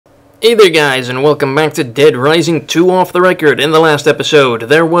Hey there guys, and welcome back to Dead Rising 2 Off the Record. In the last episode,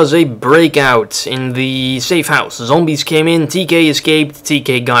 there was a breakout in the safe house. Zombies came in, TK escaped,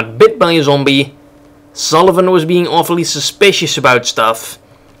 TK got bit by a zombie. Sullivan was being awfully suspicious about stuff.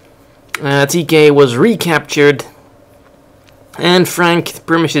 TK was recaptured. And Frank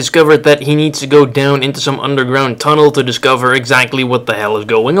pretty much discovered that he needs to go down into some underground tunnel to discover exactly what the hell is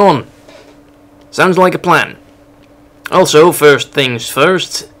going on. Sounds like a plan. Also, first things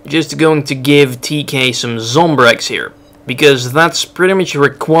first, just going to give TK some Zombrex here, because that's pretty much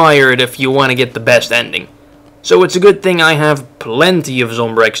required if you want to get the best ending. So it's a good thing I have plenty of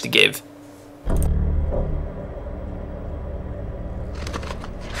Zombrex to give.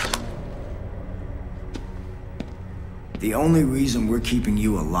 The only reason we're keeping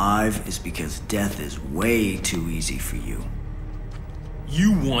you alive is because death is way too easy for you.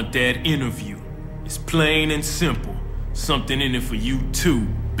 You want that interview. It's plain and simple. Something in it for you too,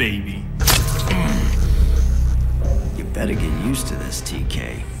 baby. You better get used to this,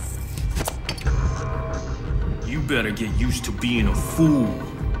 TK. You better get used to being a fool.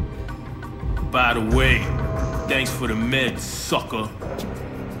 By the way, thanks for the meds, sucker.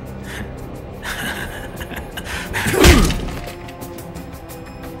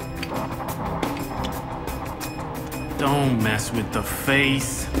 Don't mess with the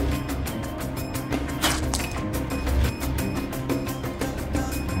face.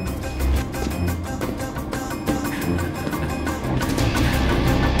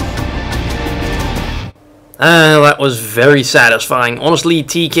 That was very satisfying. Honestly,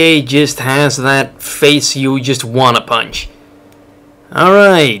 TK just has that face you just wanna punch.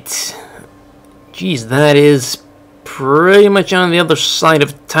 Alright. Jeez, that is pretty much on the other side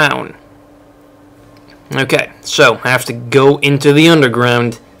of town. Okay, so I have to go into the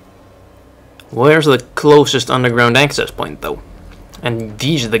underground. Where's the closest underground access point, though? And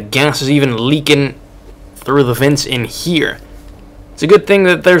geez, the gas is even leaking through the vents in here. It's a good thing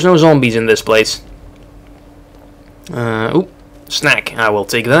that there's no zombies in this place. Snack. I will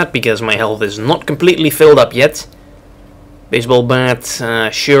take that because my health is not completely filled up yet. Baseball bat.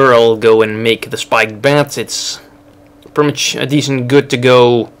 Sure, I'll go and make the spiked bat. It's pretty much a decent, good to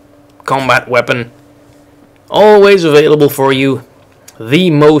go combat weapon. Always available for you. The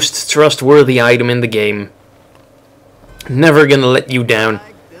most trustworthy item in the game. Never gonna let you down.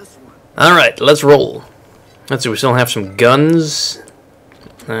 Alright, let's roll. Let's see, we still have some guns.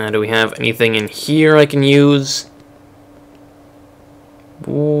 Do we have anything in here I can use?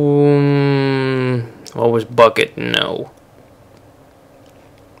 What was bucket? No.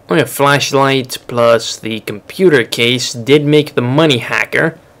 Oh yeah, flashlight plus the computer case did make the money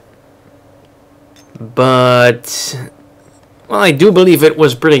hacker. But, well, I do believe it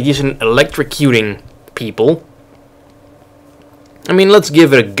was pretty decent electrocuting people. I mean, let's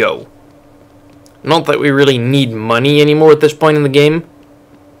give it a go. Not that we really need money anymore at this point in the game.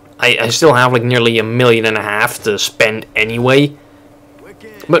 I still have like nearly $1.5 million to spend anyway.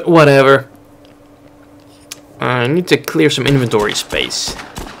 But whatever. I need to clear some inventory space.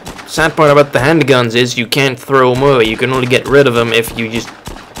 Sad part about the handguns is you can't throw them away. You can only get rid of them if you just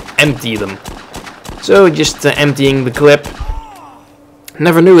empty them. So just emptying the clip.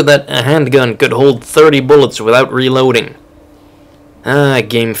 Never knew that a handgun could hold 30 bullets without reloading.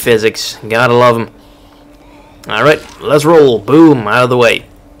 Game physics. Gotta love them. Alright, let's roll. Boom, out of the way.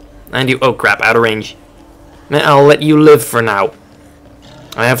 And you, oh crap, out of range. I'll let you live for now.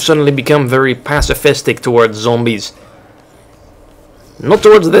 I have suddenly become very pacifistic towards zombies. Not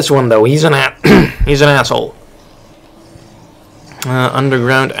towards this one though, he's an he's an asshole.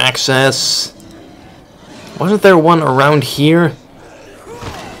 Underground access. Wasn't there one around here?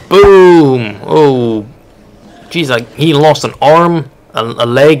 Boom! Oh, geez, like he lost an arm, a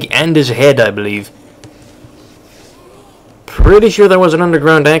leg, and his head, I believe. Pretty sure there was an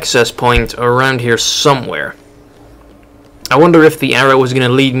underground access point around here somewhere. I wonder if the arrow was going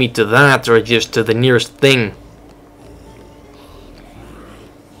to lead me to that or just to the nearest thing.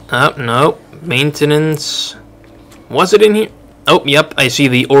 Oh, no. Maintenance. Was it in here? Oh, yep, I see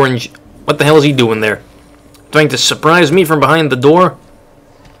the orange. What the hell is he doing there? Trying to surprise me from behind the door?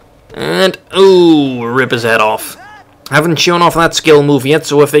 And, ooh, rip his head off. Haven't shown off that skill move yet,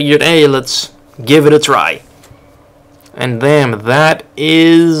 so I figured, hey, let's give it a try. And damn, that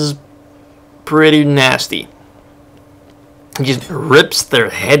is pretty nasty. It just rips their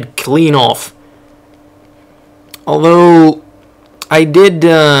head clean off. Although, I did,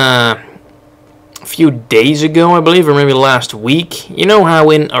 a few days ago, I believe, or maybe last week. You know how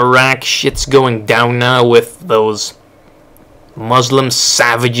in Iraq shit's going down now with those Muslim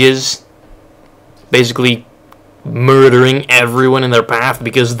savages basically murdering everyone in their path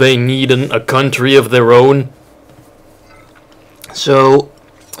because they need a country of their own. So,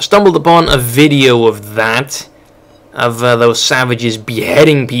 stumbled upon a video of that, of those savages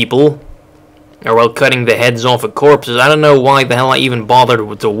beheading people, or well, cutting the heads off of corpses. I don't know why the hell I even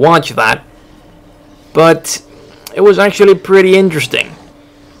bothered to watch that, but it was actually pretty interesting.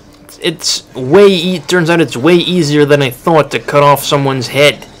 Turns out it's way easier than I thought to cut off someone's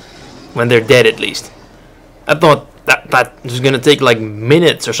head, when they're dead at least. I thought that was gonna take like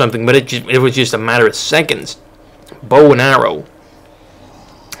minutes or something, but it was just a matter of seconds. Bow and arrow.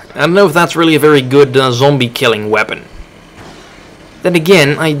 I don't know if that's really a very good zombie killing weapon. Then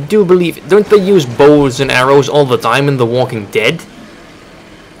again, I do believe, don't they use bows and arrows all the time in The Walking Dead?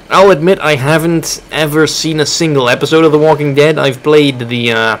 I'll admit I haven't ever seen a single episode of The Walking Dead. I've played the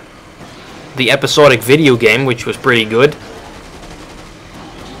episodic video game, which was pretty good.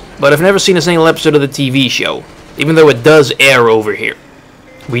 But I've never seen a single episode of the TV show, even though it does air over here.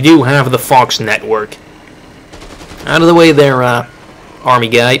 We do have the Fox network. Out of the way there, army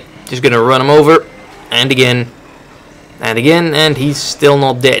guy. Just gonna run him over, and again, and he's still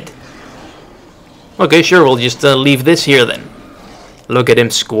not dead. Okay, sure, we'll just leave this here then. Look at him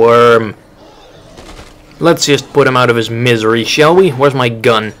squirm. Let's just put him out of his misery, shall we? Where's my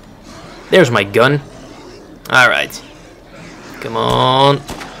gun? There's my gun. Alright. Come on.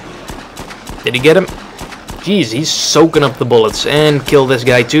 Did he get him? Jeez, he's soaking up the bullets. And kill this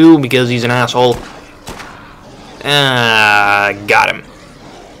guy too, because he's an asshole. Got him.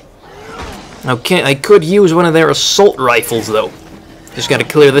 Okay, I could use one of their assault rifles, though. Just gotta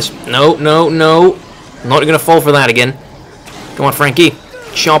clear this. No, no, no. Not gonna fall for that again. Come on, Frankie.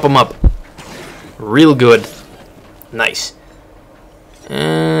 Chop him up. Real good. Nice.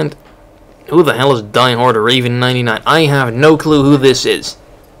 And who the hell is Die Hard or Raven 99? I have no clue who this is.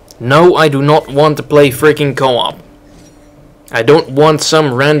 No, I do not want to play freaking co-op. I don't want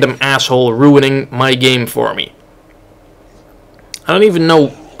some random asshole ruining my game for me. I don't even know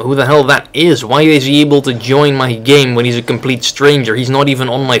who the hell that is. Why is he able to join my game when he's a complete stranger? He's not even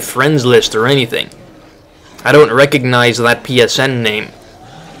on my friends list or anything. I don't recognize that PSN name.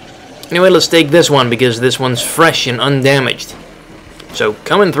 Anyway, let's take this one because this one's fresh and undamaged. So,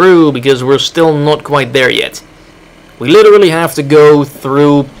 coming through because we're still not quite there yet. We literally have to go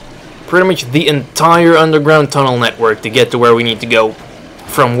through pretty much the entire underground tunnel network to get to where we need to go.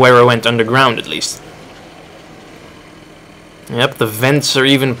 From where I went underground, at least. Yep, the vents are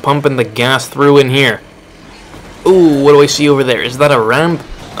even pumping the gas through in here. Ooh, what do I see over there? Is that a ramp?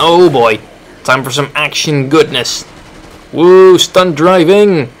 Oh boy. Time for some action goodness. Woo, stunt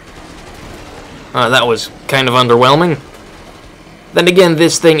driving! That was kind of underwhelming. Then again,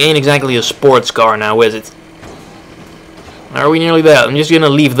 this thing ain't exactly a sports car now, is it? Are we nearly there? I'm just gonna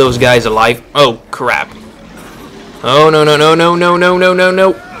leave those guys alive. Oh, crap. Oh, no, no, no, no, no, no, no, no,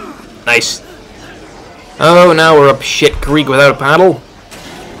 no. Nice. Oh, now we're up shit creek without a paddle.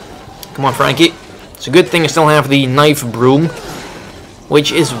 Come on, Frankie. It's a good thing I still have the knife broom,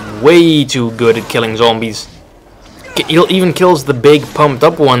 which is way too good at killing zombies. It even kills the big pumped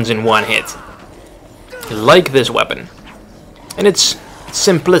up ones in one hit. I like this weapon. And it's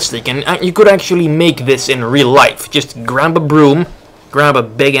simplistic, and you could actually make this in real life. Just grab a broom, grab a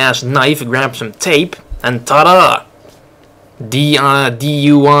big ass knife, grab some tape, and ta-da!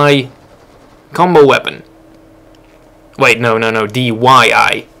 DUI combo weapon. Wait, no,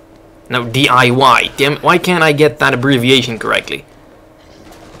 DYI. No, DIY. Damn it, why can't I get that abbreviation correctly?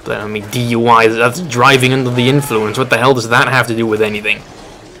 But I mean, DUI, that's driving under the influence. What the hell does that have to do with anything?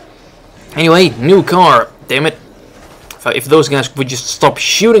 Anyway, new car. Damn it. If those guys would just stop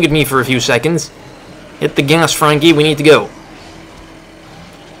shooting at me for a few seconds. Hit the gas, Frankie, we need to go.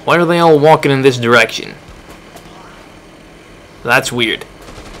 Why are they all walking in this direction? That's weird.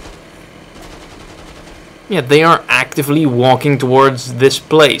 Yeah, they are actively walking towards this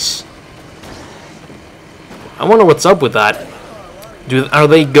place. I wonder what's up with that. Are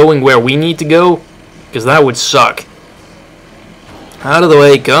they going where we need to go? Because that would suck. Out of the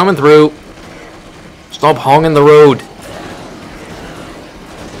way, coming through. Stop hogging the road.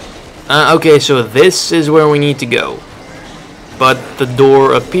 Okay, so this is where we need to go. But the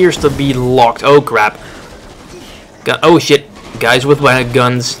door appears to be locked. Oh, crap. Oh, shit. Guys with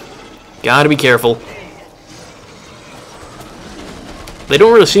guns. Gotta be careful. They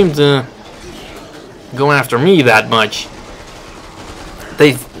don't really seem to go after me that much.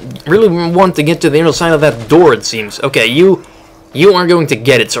 They really want to get to the inner side of that door, it seems. Okay, you are going to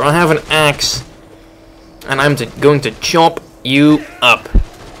get it. So I have an axe. And I'm going to chop you up.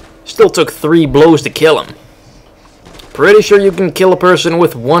 Still took 3 blows to kill him. Pretty sure you can kill a person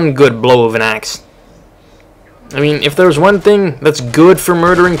with 1 good blow of an axe. I mean, if there's one thing that's good for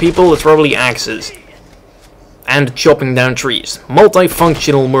murdering people, it's probably axes. And chopping down trees.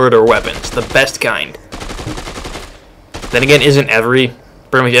 Multifunctional murder weapons, the best kind. Then again, isn't pretty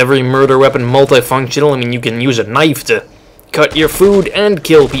much every murder weapon multifunctional? I mean, you can use a knife to cut your food and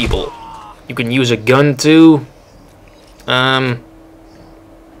kill people. You can use a gun too. Well,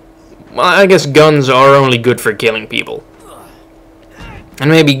 I guess guns are only good for killing people. And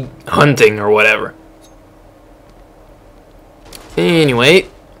maybe hunting or whatever. Anyway,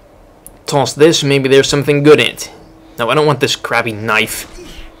 toss this, maybe there's something good in it. No, I don't want this crappy knife.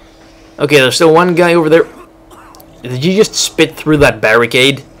 Okay, there's still one guy over there. Did you just spit through that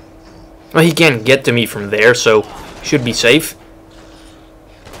barricade? Well, he can't get to me from there, so should be safe.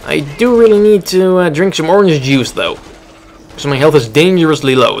 I do really need to drink some orange juice, though. So my health is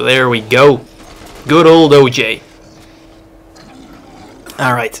dangerously low. There we go. Good old OJ.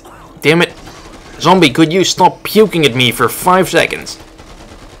 Alright. Damn it. Zombie, could you stop puking at me for 5 seconds?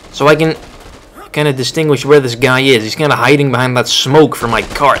 So I can kind of distinguish where this guy is. He's kind of hiding behind that smoke from my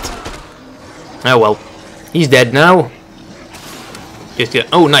cart. Oh well. He's dead now. Just get,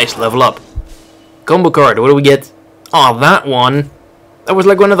 oh, nice. Level up. Combo card. What do we get? Oh, that one. That was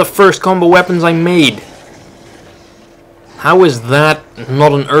like one of the first combo weapons I made. How is that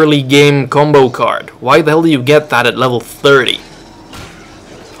not an early game combo card? Why the hell do you get that at level 30?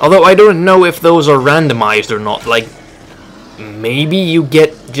 Although I don't know if those are randomized or not. Like, maybe you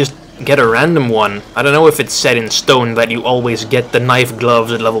just get a random one. I don't know if it's set in stone that you always get the knife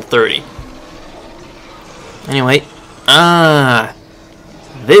gloves at level 30. Anyway,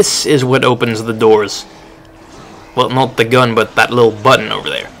 this is what opens the doors. Well, not the gun, but that little button over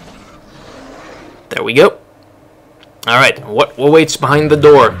there. There we go. Alright, what waits behind the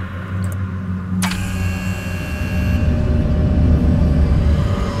door?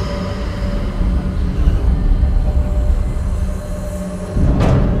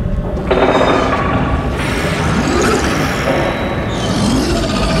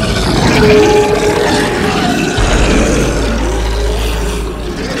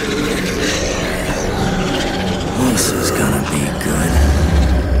 This is gonna be good.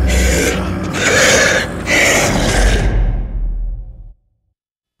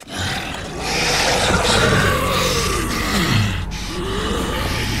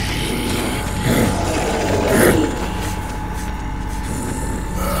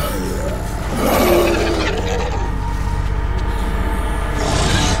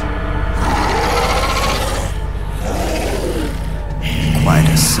 Quite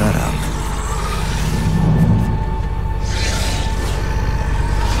a setup.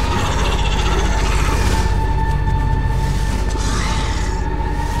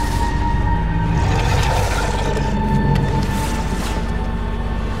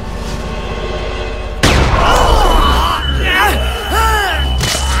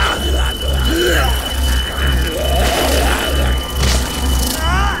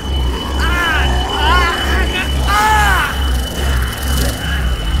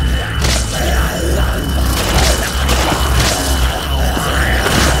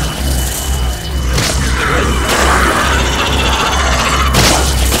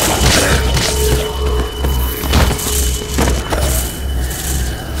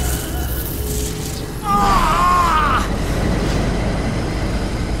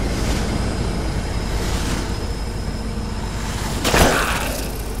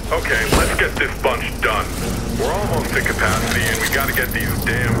 Okay, let's get this bunch done. We're almost at capacity and we gotta get these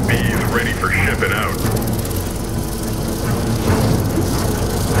damn bees ready for shipping out.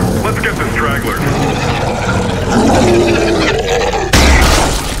 Let's get the stragglers.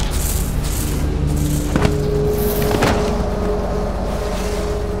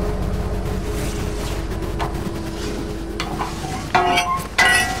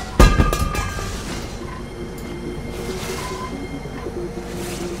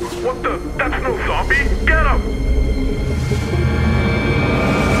 What the? That's no zombie! Get him!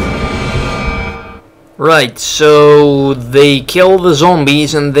 Right, so they kill the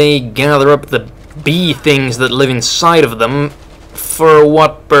zombies and they gather up the bee things that live inside of them. For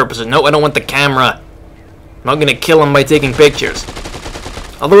what purposes? No, I don't want the camera. I'm not gonna kill them by taking pictures.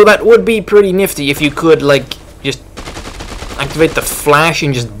 Although that would be pretty nifty if you could, like, just activate the flash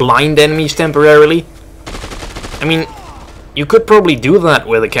and just blind enemies temporarily. I mean, you could probably do that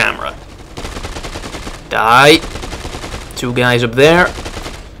with a camera. Die. 2 guys up there.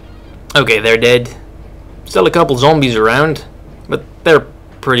 Okay, they're dead. Still a couple zombies around, but they're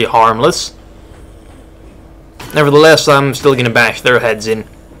pretty harmless. Nevertheless, I'm still gonna bash their heads in.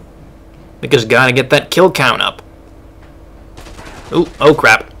 Because gotta get that kill count up. Ooh, oh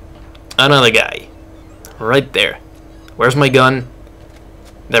crap. Another guy. Right there. Where's my gun?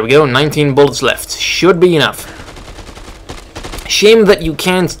 There we go, 19 bullets left. Should be enough. Shame that you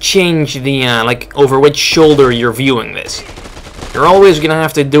can't change the, like, over which shoulder you're viewing this. You're always gonna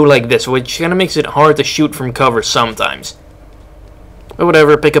have to do like this, which kinda makes it hard to shoot from cover sometimes. But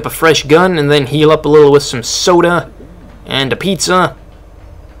whatever, pick up a fresh gun and then heal up a little with some soda and a pizza.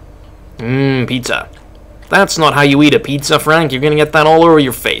 Pizza. That's not how you eat a pizza, Frank. You're gonna get that all over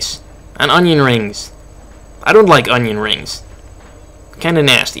your face. And onion rings. I don't like onion rings. Kinda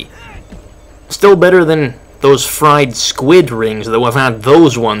nasty. Still better than those fried squid rings, though I've had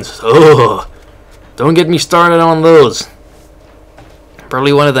those ones. Ugh. Don't get me started on those.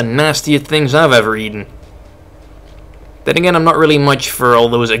 Probably one of the nastiest things I've ever eaten. Then again, I'm not really much for all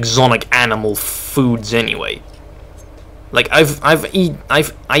those exotic animal foods anyway. Like I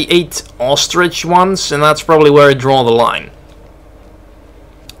ate ostrich once, and that's probably where I draw the line.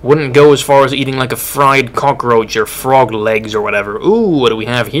 Wouldn't go as far as eating like a fried cockroach or frog legs or whatever. Ooh, what do we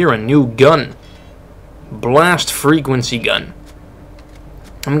have here? A new gun. Blast frequency gun.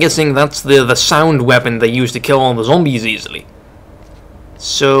 I'm guessing that's the sound weapon they use to kill all the zombies easily.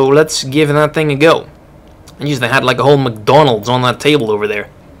 So let's give that thing a go. And geez, they had like a whole McDonald's on that table over there.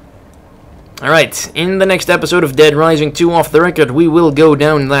 Alright, in the next episode of Dead Rising 2 Off the Record, we will go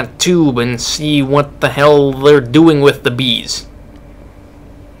down that tube and see what the hell they're doing with the bees.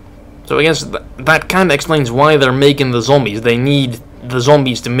 So I guess that kind of explains why they're making the zombies. They need the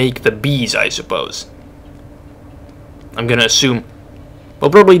zombies to make the bees, I suppose. I'm gonna assume.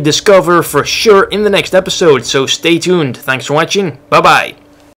 We'll probably discover for sure in the next episode, so stay tuned. Thanks for watching. Bye-bye.